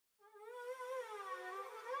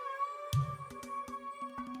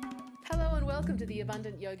Welcome to the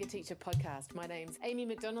Abundant Yoga Teacher podcast. My name's Amy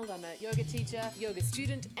McDonald. I'm a yoga teacher, yoga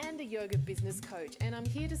student, and a yoga business coach. And I'm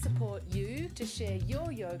here to support you to share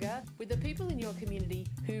your yoga with the people in your community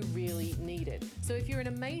who really need it. So if you're an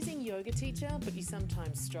amazing yoga teacher, but you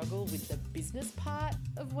sometimes struggle with the business part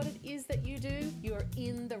of what it is that you do, you're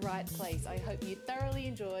in the right place. I hope you thoroughly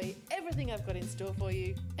enjoy everything I've got in store for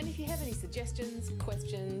you. And if you have any suggestions,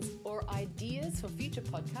 questions, or ideas for future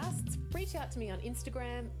podcasts, reach out to me on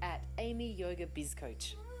Instagram at Amy Yoga Biz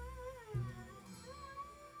Coach.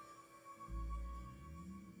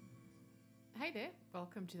 Hey there,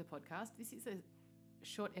 welcome to the podcast. This is a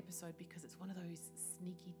short episode because it's one of those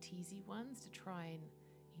sneaky teasy ones to try and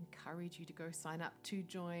encourage you to go sign up to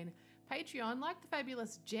join Patreon like the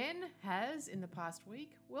fabulous Jen has in the past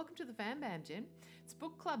week. Welcome to the Fan Bam, Jen. It's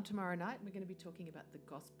book club tomorrow night. We're going to be talking about the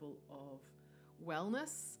Gospel of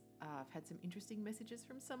Wellness. I've had some interesting messages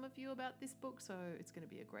from some of you about this book, so it's going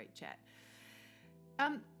to be a great chat.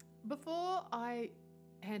 Before I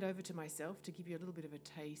hand over to myself to give you a little bit of a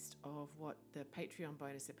taste of what the Patreon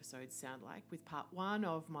bonus episodes sound like with part one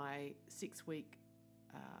of my 6-week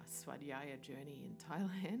Swadhyaya journey in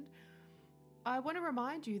Thailand, I want to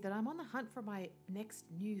remind you that I'm on the hunt for my next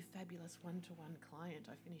new fabulous one-to-one client.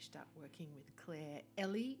 I finished up working with Claire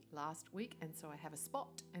Ellie last week, and so I have a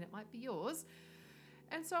spot, and it might be yours.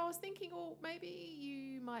 And so I was thinking, well, maybe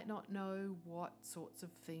you might not know what sorts of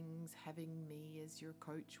things having me as your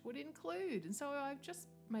coach would include. And so I've just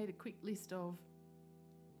made a quick list of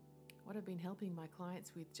what I've been helping my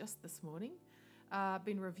clients with just this morning. I've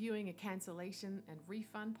been reviewing a cancellation and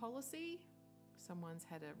refund policy. Someone's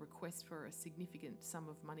had a request for a significant sum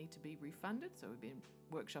of money to be refunded. So we've been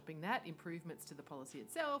workshopping that, improvements to the policy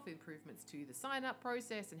itself, improvements to the sign-up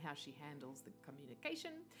process and how she handles the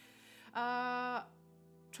communication.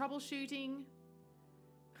 Troubleshooting.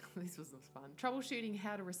 This was fun. Troubleshooting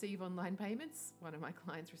how to receive online payments. One of my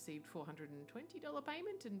clients received $420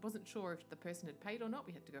 payment and wasn't sure if the person had paid or not.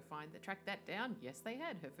 We had to go track that down. Yes, they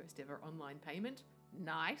had. Her first ever online payment.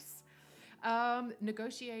 Nice.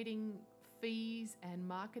 Negotiating fees and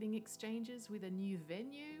marketing exchanges with a new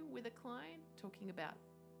venue with a client. Talking about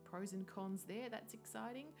pros and cons there. That's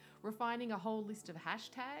exciting. Refining a whole list of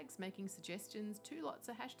hashtags, making suggestions to lots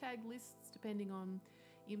of hashtag lists depending on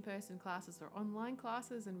in-person classes or online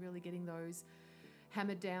classes, and really getting those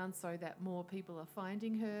hammered down so that more people are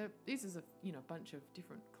finding her. This is a bunch of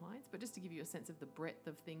different clients, but just to give you a sense of the breadth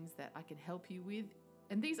of things that I can help you with.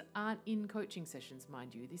 And these aren't in coaching sessions,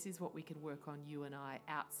 mind you. This is what we can work on, you and I,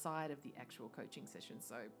 outside of the actual coaching session.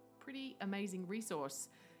 So pretty amazing resource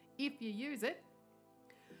if you use it.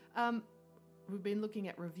 We've been looking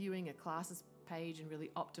at reviewing a classes page and really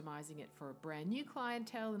optimizing it for a brand new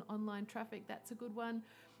clientele and online traffic. That's a good one.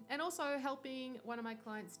 And also helping one of my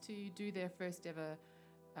clients to do their first ever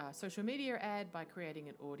social media ad by creating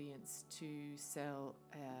an audience to sell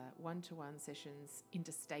one-to-one sessions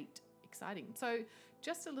interstate. Exciting. So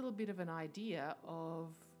just a little bit of an idea of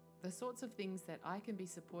the sorts of things that I can be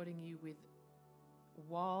supporting you with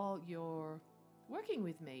while you're working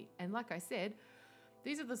with me. And like I said,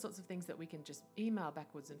 these are the sorts of things that we can just email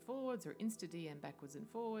backwards and forwards or Insta DM backwards and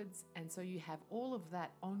forwards. And so you have all of that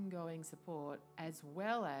ongoing support as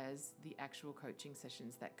well as the actual coaching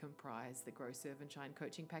sessions that comprise the Grow, Serve and Shine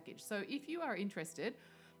coaching package. So if you are interested,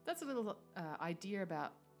 that's a little idea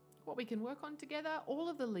about what we can work on together. All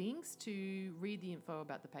of the links to read the info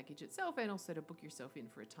about the package itself and also to book yourself in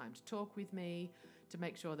for a time to talk with me to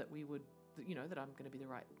make sure that that I'm going to be the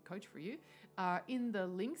right coach for you are in the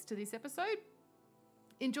links to this episode.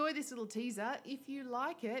 Enjoy this little teaser. If you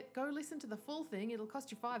like it, go listen to the full thing. It'll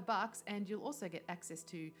cost you $5 and you'll also get access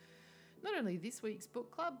to not only this week's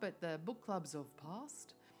book club, but the book clubs of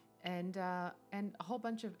past and a whole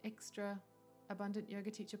bunch of extra Abundant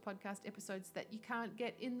Yoga Teacher podcast episodes that you can't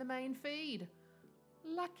get in the main feed.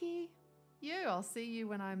 Lucky you. I'll see you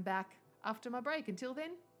when I'm back after my break. Until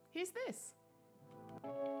then, here's this.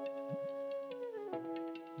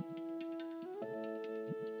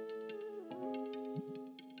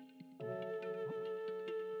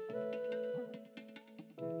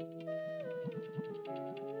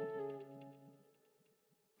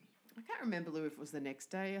 I can't remember, Lou, if it was the next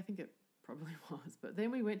day. I think it probably was. But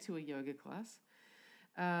then we went to a yoga class,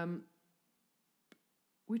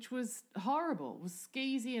 which was horrible. It was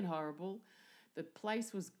skeezy and horrible. The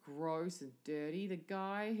place was gross and dirty. The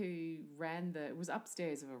guy who it was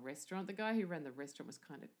upstairs of a restaurant. The guy who ran the restaurant was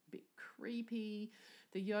kind of a bit creepy.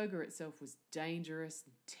 The yoga itself was dangerous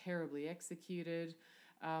and terribly executed.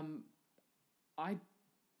 I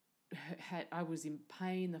was in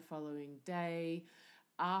pain the following day.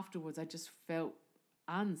 Afterwards, I just felt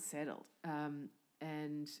unsettled.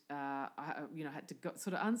 I had to go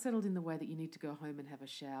sort of unsettled in the way that you need to go home and have a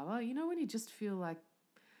shower. You know, when you just feel like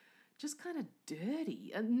just kind of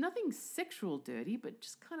dirty, and nothing sexual dirty, but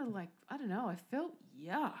just kind of like, I don't know, I felt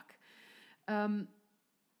yuck.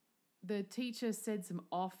 The teacher said some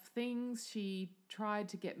off things. She tried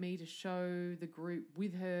to get me to show the group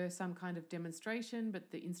with her some kind of demonstration, but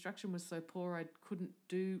the instruction was so poor I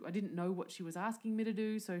didn't know what she was asking me to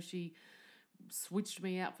do, so she switched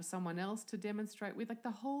me out for someone else to demonstrate with. Like, the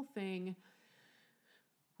whole thing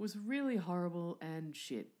was really horrible and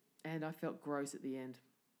shit, and I felt gross at the end.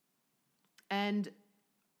 And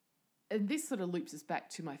this sort of loops us back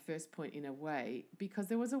to my first point in a way, because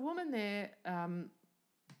there was a woman there.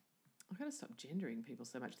 I've got to stop gendering people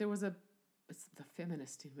so much. It's the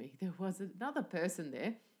feminist in me. There was another person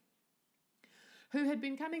there who had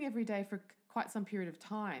been coming every day for quite some period of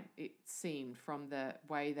time, it seemed, from the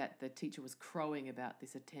way that the teacher was crowing about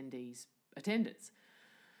this attendee's attendance.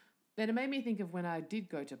 And it made me think of when I did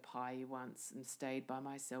go to Pai once and stayed by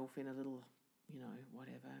myself in a little,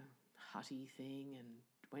 whatever, hutty thing, and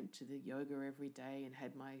went to the yoga every day and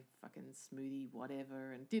had my fucking smoothie,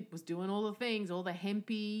 whatever, and was doing all the things, all the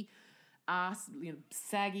hempy ass,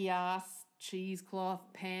 saggy ass,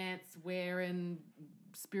 cheesecloth pants wearing,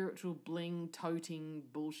 spiritual bling toting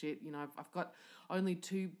bullshit. I've got only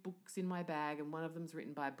 2 books in my bag, and one of them's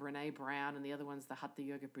written by Brene Brown and the other one's the Hatha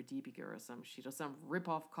Yoga Pradipika or some shit, or some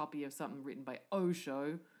rip-off copy of something written by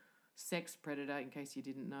Osho, sex predator, in case you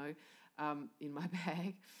didn't know, in my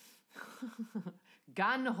bag.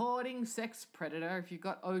 Gun hoarding sex predator. If you've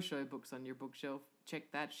got Osho books on your bookshelf,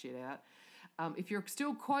 check that shit out. If you're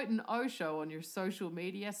still quoting Osho on your social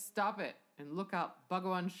media, stop it and look up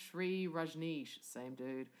Bhagawan Sri Rajneesh, same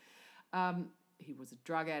dude. He was a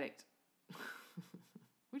drug addict,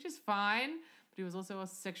 which is fine, but he was also a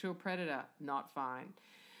sexual predator, not fine.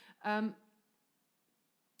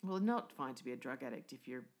 Well, not fine to be a drug addict if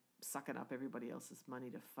you're sucking up everybody else's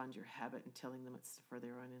money to fund your habit and telling them it's for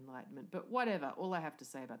their own enlightenment. But whatever, all I have to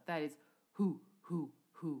say about that is who.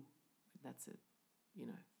 That's a,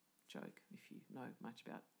 joke if you know much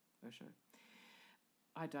about Osho.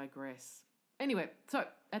 I digress. Anyway, so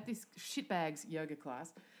at this shitbags yoga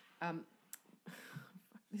class,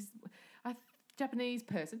 this Japanese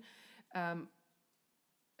person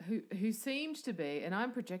who seemed to be, and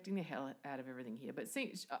I'm projecting the hell out of everything here, but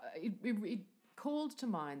it called to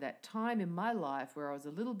mind that time in my life where I was a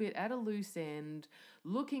little bit at a loose end,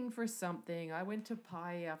 looking for something. I went to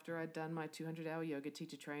Pai after I'd done my 200-hour yoga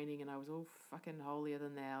teacher training, and I was all fucking holier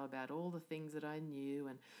than thou about all the things that I knew,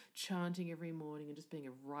 and chanting every morning and just being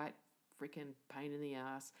a right freaking pain in the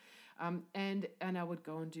ass. And I would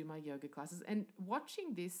go and do my yoga classes. And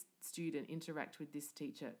watching this student interact with this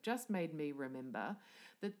teacher just made me remember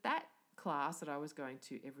that class that I was going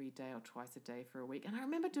to every day or twice a day for a week. And I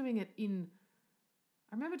remember doing it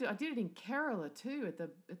I did it in Kerala too, at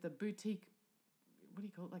the boutique, what do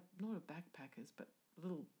you call it? Like, not a backpackers, but a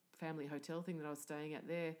little family hotel thing that I was staying at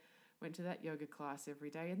there. Went to that yoga class every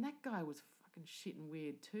day, and that guy was fucking shit and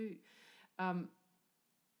weird too.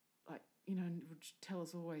 Would tell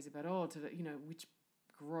us always about, which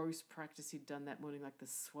gross practice he'd done that morning, like the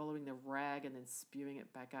swallowing the rag and then spewing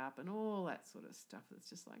it back up and all that sort of stuff. That's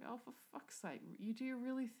just like, oh, for fuck's sake, do you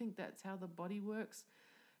really think that's how the body works?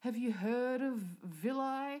 Have you heard of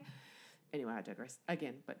villi? Anyway, I digress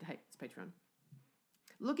again, but hey, it's Patreon.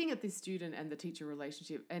 Looking at this student and the teacher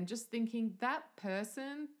relationship and just thinking that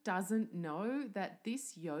person doesn't know that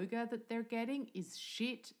this yoga that they're getting is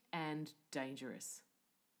shit and dangerous.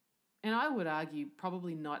 And I would argue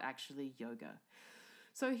probably not actually yoga.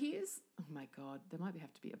 So here's, oh my God, there might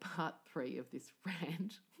have to be a part 3 of this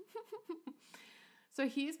rant. So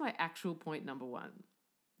here's my actual point number 1.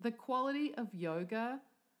 The quality of yoga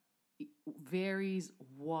varies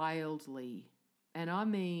wildly, and I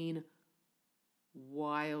mean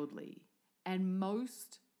wildly. And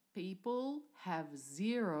most people have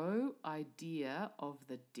zero idea of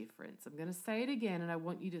the difference. I'm going to say it again, and I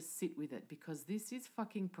want you to sit with it, because this is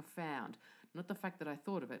fucking profound. Not the fact that I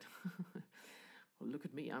thought of it. Well, look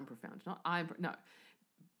at me, I'm profound. No.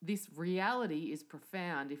 This reality is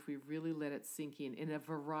profound if we really let it sink in a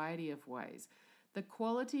variety of ways. The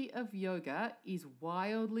quality of yoga is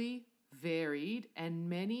wildly varied, and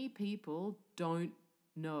many people don't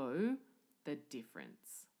know the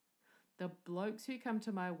difference. The blokes who come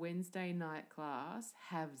to my Wednesday night class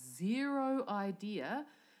have zero idea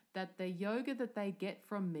that the yoga that they get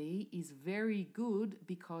from me is very good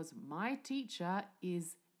because my teacher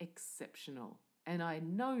is exceptional. And I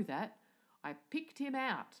know that. I picked him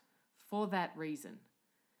out for that reason,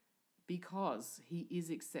 because he is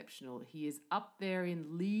exceptional. He is up there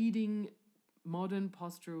in leading modern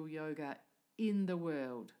postural yoga in the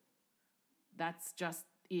world. That's just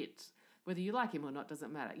it. Whether you like him or not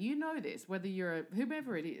doesn't matter. You know this, whether you're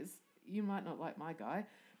whomever it is. You might not like my guy,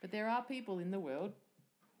 but there are people in the world,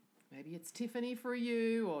 maybe it's Tiffany for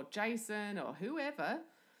you or Jason or whoever,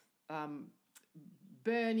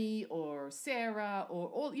 Bernie or Sarah or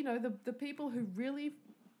all, the people who really,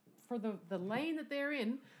 for the lane that they're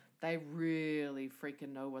in, they really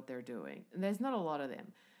freaking know what they're doing. And there's not a lot of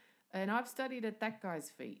them. And I've studied at that guy's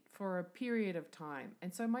feet for a period of time.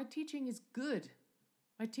 And so my teaching is good.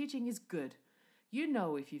 My teaching is good. You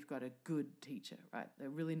know if you've got a good teacher, right? They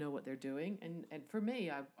really know what they're doing. And for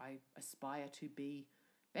me, I aspire to be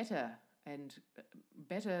better and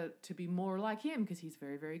better to be more like him because he's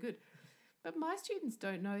very, very good. But my students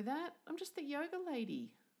don't know that. I'm just the yoga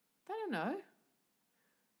lady. They don't know.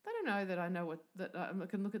 They don't know that I know that I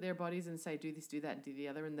can look at their bodies and say, do this, do that, and do the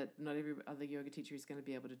other, and that not every other yoga teacher is going to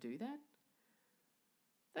be able to do that.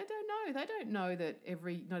 They don't know. They don't know that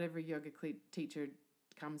not every yoga teacher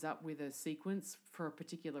comes up with a sequence for a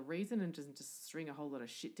particular reason and doesn't just string a whole lot of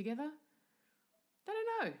shit together. They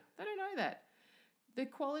don't know. They don't know that. The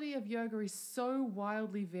quality of yoga is so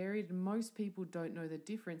wildly varied and most people don't know the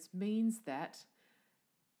difference, means that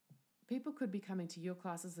people could be coming to your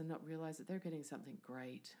classes and not realize that they're getting something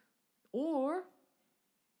great. Or,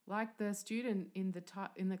 like the student in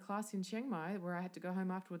the class in Chiang Mai where I had to go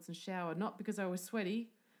home afterwards and shower, not because I was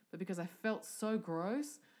sweaty, but because I felt so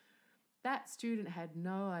gross. That student had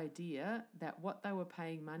no idea that what they were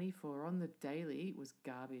paying money for on the daily was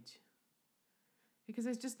garbage. Because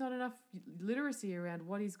there's just not enough literacy around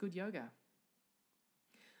what is good yoga.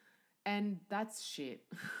 And that's shit.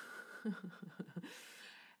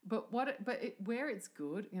 But where it's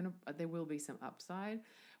good, there will be some upside.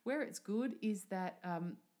 Where it's good is that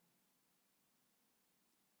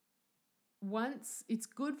once it's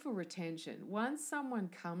good for retention. Once someone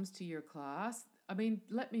comes to your class,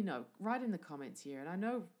 let me know. Write in the comments here. And I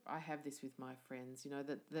know I have this with my friends,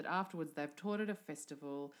 that afterwards they've taught at a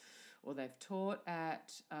festival or they've taught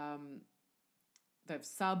at, they've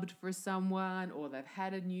subbed for someone or they've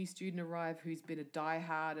had a new student arrive who's been a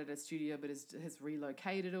diehard at a studio but has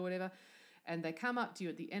relocated or whatever. And they come up to you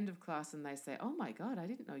at the end of class and they say, oh my God, I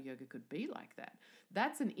didn't know yoga could be like that.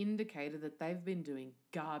 That's an indicator that they've been doing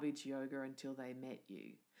garbage yoga until they met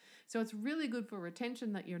you. So it's really good for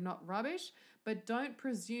retention that you're not rubbish, but don't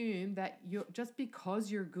presume that just because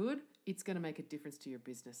you're good, it's going to make a difference to your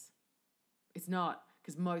business. It's not,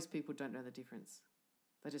 because most people don't know the difference.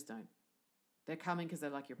 They just don't. They're coming because they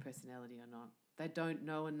like your personality or not. They don't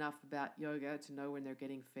know enough about yoga to know when they're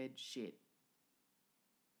getting fed shit.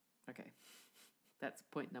 Okay, that's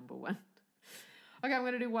point number 1. Okay, I'm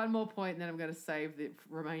going to do one more point and then I'm going to save the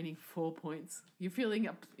remaining 4 points. You're feeling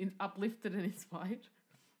uplifted and inspired?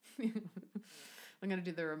 I'm going to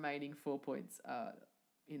do the remaining 4 points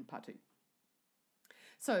in part 2.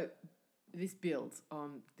 So this builds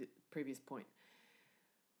on the previous point.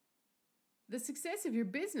 The success of your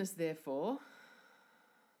business, therefore,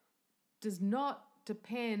 does not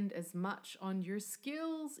depend as much on your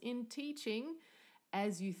skills in teaching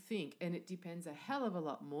as you think, and it depends a hell of a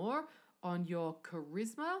lot more on your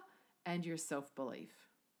charisma and your self-belief.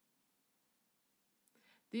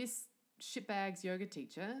 This shitbags yoga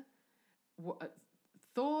teacher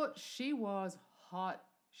thought she was hot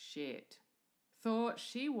shit, thought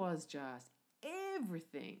she was just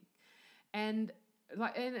everything, and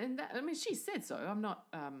that, she said so. I'm not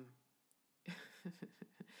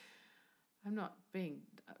I'm not being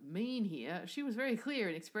mean here. She was very clear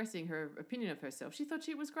in expressing her opinion of herself. She thought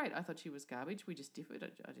she was great. I thought she was garbage. We just differed.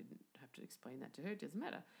 I didn't have to explain that to her. It doesn't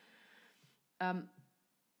matter.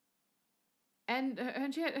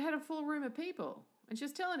 And she had a full room of people. And she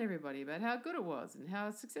was telling everybody about how good it was and how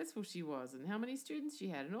successful she was and how many students she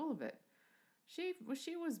had and all of it. She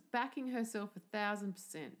was backing herself 1,000%,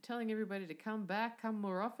 telling everybody to come back, come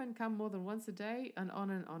more often, come more than once a day, and on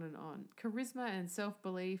and on and on. Charisma and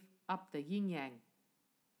self-belief up the yin-yang.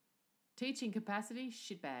 Teaching capacity,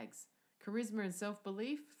 shitbags. Charisma and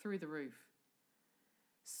self-belief, through the roof.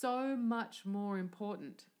 So much more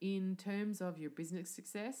important in terms of your business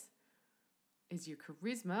success is your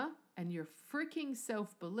charisma and your freaking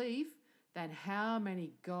self-belief than how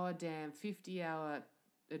many goddamn 50-hour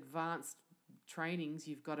advanced trainings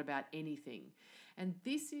you've got about anything. And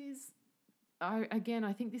this is, I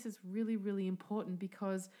think this is really, really important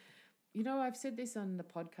because, I've said this on the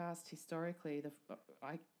podcast historically.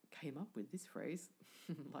 I came up with this phrase,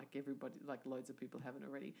 like loads of people haven't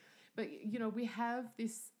already. But, we have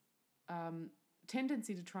this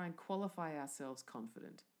tendency to try and qualify ourselves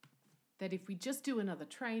confident. that if we just do another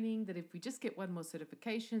training, that if we just get one more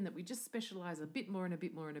certification, that we just specialize a bit more and a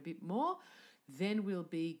bit more and a bit more, then we'll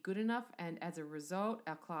be good enough. And as a result,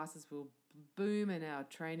 our classes will boom and our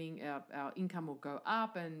training, our income will go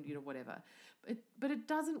up and, whatever. But it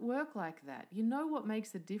doesn't work like that. You know what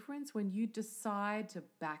makes a difference? When you decide to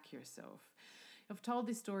back yourself. I've told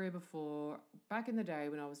this story before. Back in the day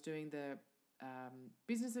when I was doing the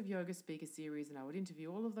Business of Yoga speaker series, and I would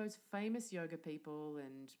interview all of those famous yoga people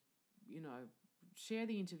and, share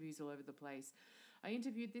the interviews all over the place. I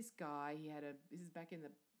interviewed this guy. This is back in the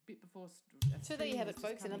bit before. So there you have it,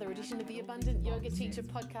 folks. Another edition of the Abundant Yoga Teacher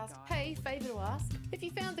podcast. Hey, favour to ask. If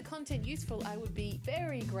you found the content useful, I would be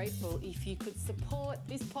very grateful if you could support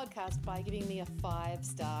this podcast by giving me a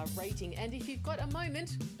 5-star rating. And if you've got a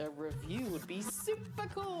moment, a review would be super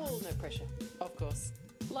cool. No pressure, of course.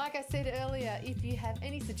 Like I said earlier, if you have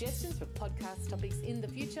any suggestions for podcast topics in the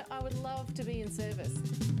future, I would love to be in service.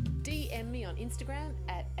 DM me on Instagram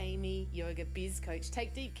at Amy Yoga Biz Coach.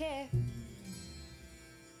 Take deep care.